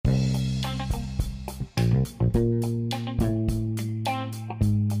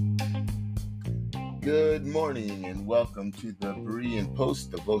Good morning and welcome to the Berean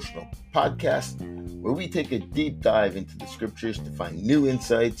Post devotional podcast, where we take a deep dive into the scriptures to find new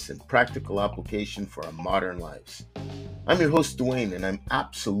insights and practical application for our modern lives. I'm your host, Dwayne, and I'm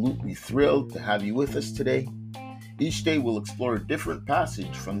absolutely thrilled to have you with us today. Each day we'll explore a different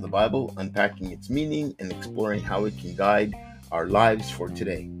passage from the Bible, unpacking its meaning and exploring how it can guide our lives for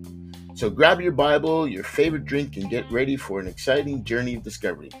today. So grab your Bible, your favorite drink, and get ready for an exciting journey of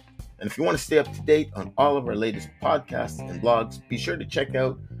discovery. And if you want to stay up to date on all of our latest podcasts and blogs, be sure to check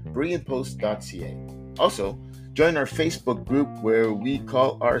out bereanpost.ca. Also, join our Facebook group where we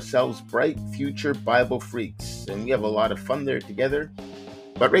call ourselves Bright Future Bible Freaks, and we have a lot of fun there together.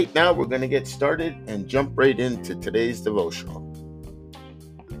 But right now, we're going to get started and jump right into today's devotional.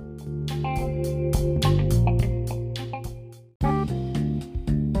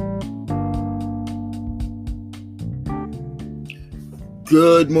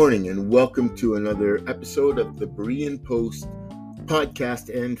 Good morning and welcome to another episode of the Berean Post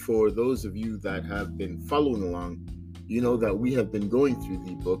podcast. And for those of you that have been following along, you know that we have been going through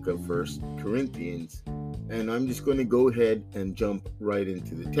the book of 1 Corinthians. And I'm just going to go ahead and jump right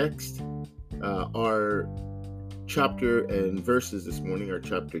into the text. Our chapter and verses this morning are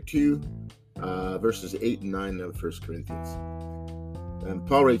chapter 2, verses 8 and 9 of 1 Corinthians. And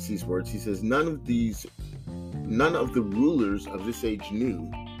Paul writes these words. He says, None of the rulers of this age knew,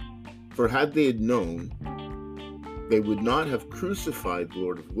 for had they known, they would not have crucified the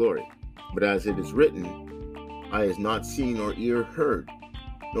Lord of glory. But as it is written, eye has not seen nor ear heard,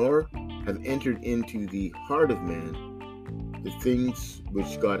 nor have entered into the heart of man the things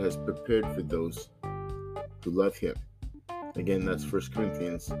which God has prepared for those who love him. Again, that's 1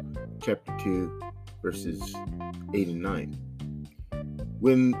 Corinthians chapter 2, verses 8 and 9.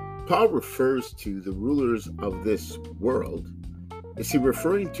 When Paul refers to the rulers of this world, is he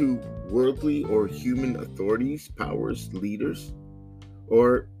referring to worldly or human authorities, powers, leaders,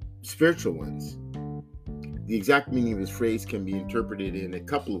 or spiritual ones? The exact meaning of his phrase can be interpreted in a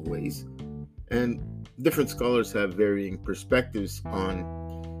couple of ways, and different scholars have varying perspectives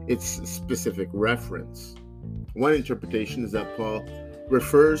on its specific reference. One interpretation is that Paul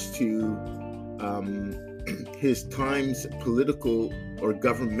refers to his time's political or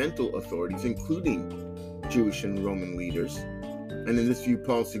governmental authorities, including Jewish and Roman leaders. And in this view,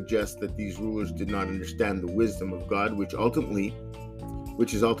 Paul suggests that these rulers did not understand the wisdom of God, which is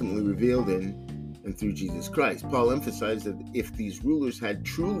ultimately revealed in and through Jesus Christ. Paul emphasized that if these rulers had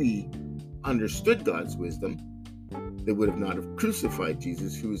truly understood God's wisdom, they would have not have crucified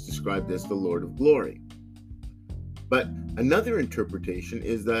Jesus, who is described as the Lord of glory. But another interpretation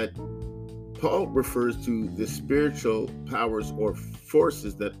is that Paul refers to the spiritual powers or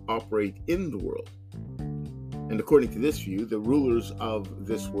forces that operate in the world. And according to this view, the rulers of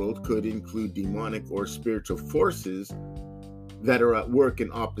this world could include demonic or spiritual forces that are at work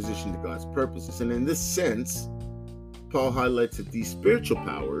in opposition to God's purposes. And in this sense, Paul highlights that these spiritual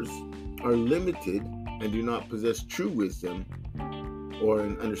powers are limited and do not possess true wisdom or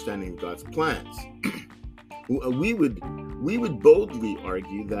an understanding of God's plans. We would boldly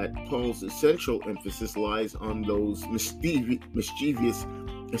argue that Paul's essential emphasis lies on those mischievous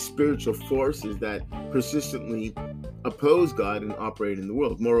spiritual forces that persistently oppose God and operate in the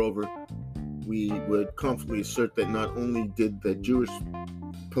world. Moreover, we would confidently assert that not only did the Jewish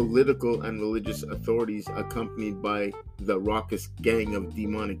political and religious authorities, accompanied by the raucous gang of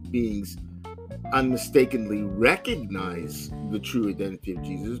demonic beings, unmistakably recognize the true identity of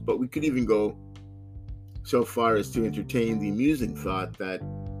Jesus, but we could even go so far as to entertain the amusing thought that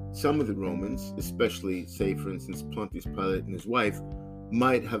some of the Romans, especially, say, for instance, Pontius Pilate and his wife,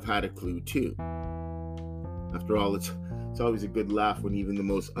 might have had a clue too. After all, it's always a good laugh when even the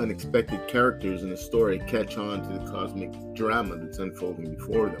most unexpected characters in a story catch on to the cosmic drama that's unfolding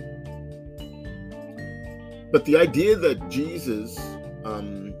before them. But the idea that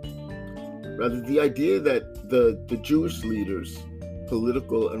the Jewish leaders,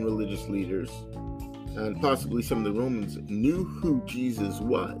 political and religious leaders, and possibly some of the Romans knew who Jesus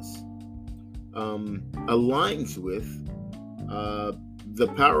was, aligns with the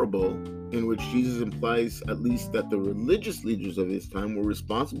parable in which Jesus implies at least that the religious leaders of his time were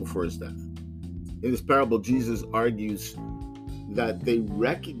responsible for his death. In this parable, Jesus argues that they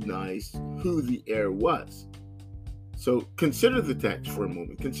recognized who the heir was. So consider the text for a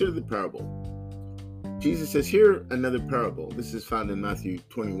moment. Consider the parable. Jesus says, here another parable. This is found in Matthew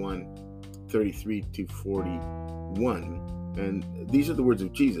 21:33 to 41. And these are the words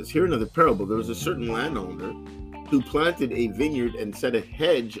of Jesus. Here another parable. There was a certain landowner who planted a vineyard and set a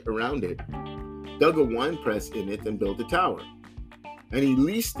hedge around it, dug a winepress in it and built a tower. And he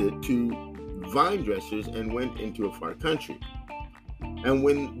leased it to vine dressers and went into a far country. And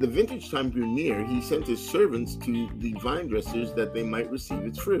when the vintage time drew near, he sent his servants to the vine dressers that they might receive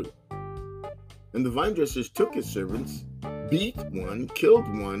its fruit. And the vine dressers took his servants, beat one, killed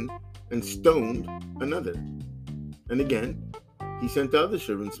one, and stoned another. And again, he sent other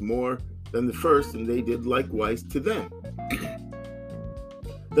servants more than the first, and they did likewise to them.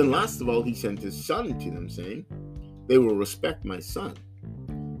 Then last of all, he sent his son to them, saying, "They will respect my son."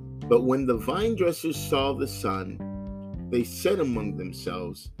 But when the vine dressers saw the son, they said among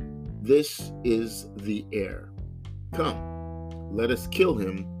themselves, "This is the heir. Come, let us kill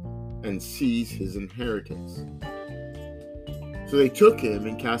him and seize his inheritance." So they took him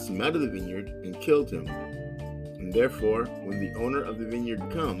and cast him out of the vineyard and killed him. And therefore, when the owner of the vineyard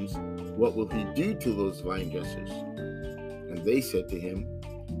comes, what will he do to those vine dressers? And they said to him,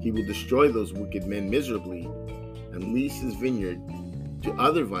 "He will destroy those wicked men miserably and lease his vineyard to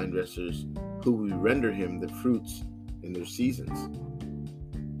other vine dressers who will render him the fruits in their seasons."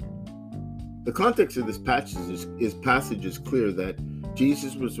 The context of this passage is clear that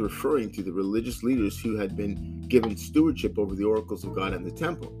Jesus was referring to the religious leaders who had been given stewardship over the oracles of God and the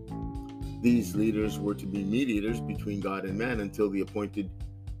temple. These leaders were to be mediators between God and man until the appointed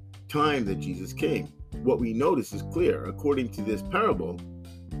time that Jesus came. What we notice is clear. According to this parable,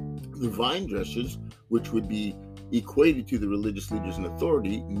 the vine dressers, which would be equated to the religious leaders in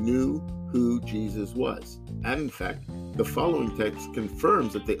authority, knew who Jesus was. And in fact, the following text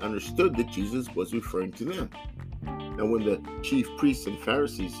confirms that they understood that Jesus was referring to them. And when the chief priests and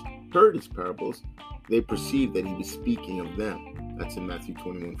Pharisees heard his parables, they perceived that he was speaking of them. That's in Matthew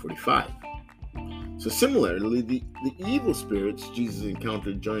 21:45. So similarly, the evil spirits Jesus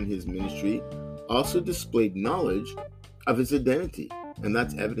encountered during his ministry also displayed knowledge of his identity. And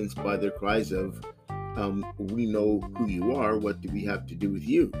that's evidenced by their cries of, "We know who you are. What do we have to do with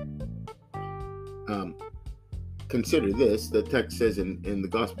you?" Consider this. The text says in the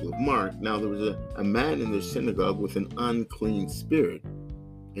Gospel of Mark, "Now there was a man in their synagogue with an unclean spirit.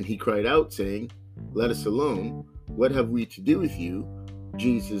 And he cried out, saying, 'Let us alone. What have we to do with you,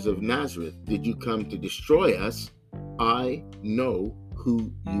 Jesus of Nazareth? Did you come to destroy us? I know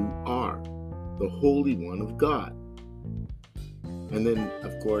who you are, the Holy One of God.'" And then,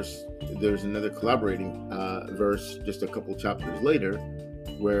 of course, there's another collaborating verse just a couple chapters later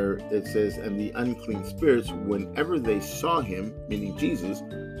where it says, "And the unclean spirits, whenever they saw him," meaning Jesus,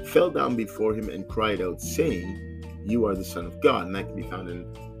 "fell down before him and cried out, saying, 'You are the Son of God.'" And that can be found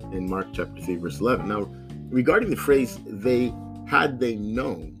in Mark chapter 3, verse 11. Now, regarding the phrase, had they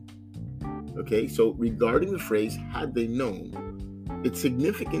known, okay, so regarding the phrase, had they known, its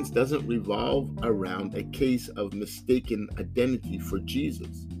significance doesn't revolve around a case of mistaken identity for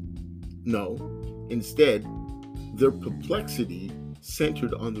Jesus. No, instead, their perplexity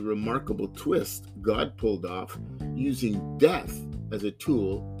centered on the remarkable twist God pulled off using death as a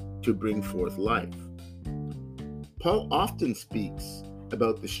tool to bring forth life. Paul often speaks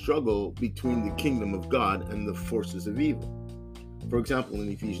about the struggle between the kingdom of God and the forces of evil. For example, in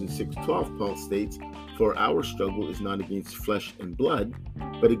Ephesians 6:12, Paul states, "For our struggle is not against flesh and blood,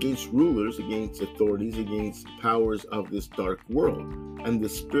 but against rulers, against authorities, against powers of this dark world, and the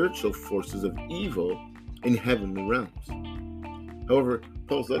spiritual forces of evil in heavenly realms." However,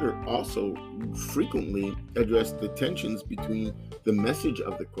 Paul's letter also frequently addressed the tensions between the message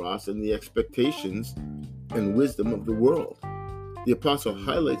of the cross and the expectations and wisdom of the world. The apostle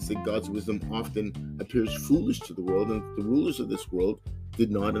highlights that God's wisdom often appears foolish to the world, and the rulers of this world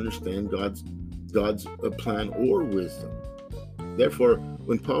did not understand God's plan or wisdom. Therefore,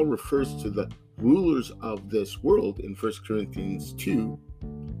 when Paul refers to the rulers of this world in 1 Corinthians 2,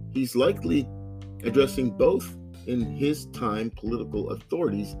 he's likely addressing both in his time political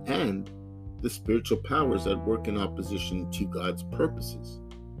authorities and the spiritual powers that work in opposition to God's purposes.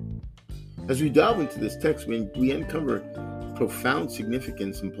 As we delve into this text, we uncover profound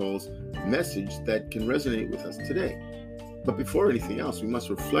significance in Paul's message that can resonate with us today. But before anything else, we must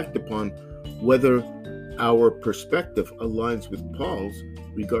reflect upon whether our perspective aligns with Paul's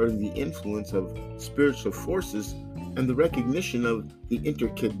regarding the influence of spiritual forces and the recognition of the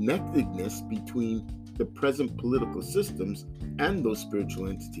interconnectedness between the present political systems and those spiritual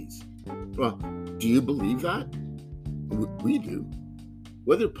entities. Well, do you believe that? We do.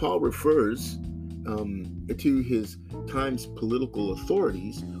 Whether Paul refers to his time's political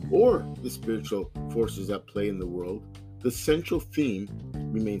authorities or the spiritual forces at play in the world, the central theme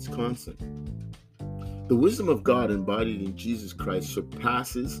remains constant. The wisdom of God embodied in Jesus Christ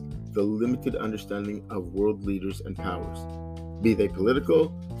surpasses the limited understanding of world leaders and powers, be they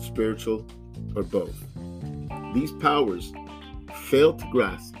political, spiritual, or both. These powers fail to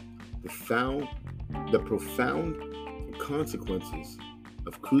grasp the profound consequences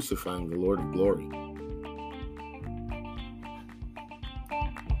of crucifying the Lord of Glory.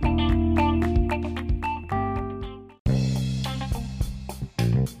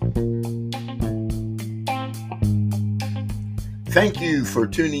 Thank you for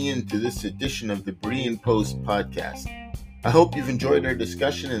tuning in to this edition of the Berean Post podcast. I hope you've enjoyed our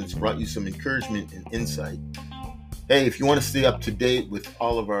discussion and it's brought you some encouragement and insight. Hey, if you want to stay up to date with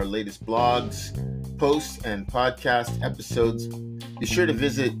all of our latest blogs, posts, and podcast episodes, be sure to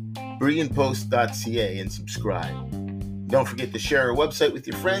visit bereanpost.ca and subscribe. Don't forget to share our website with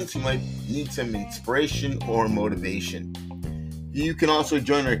your friends who might need some inspiration or motivation. You can also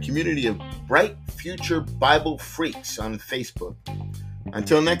join our community of Bright Future Bible Freaks on Facebook.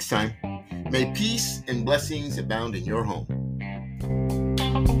 Until next time, may peace and blessings abound in your home.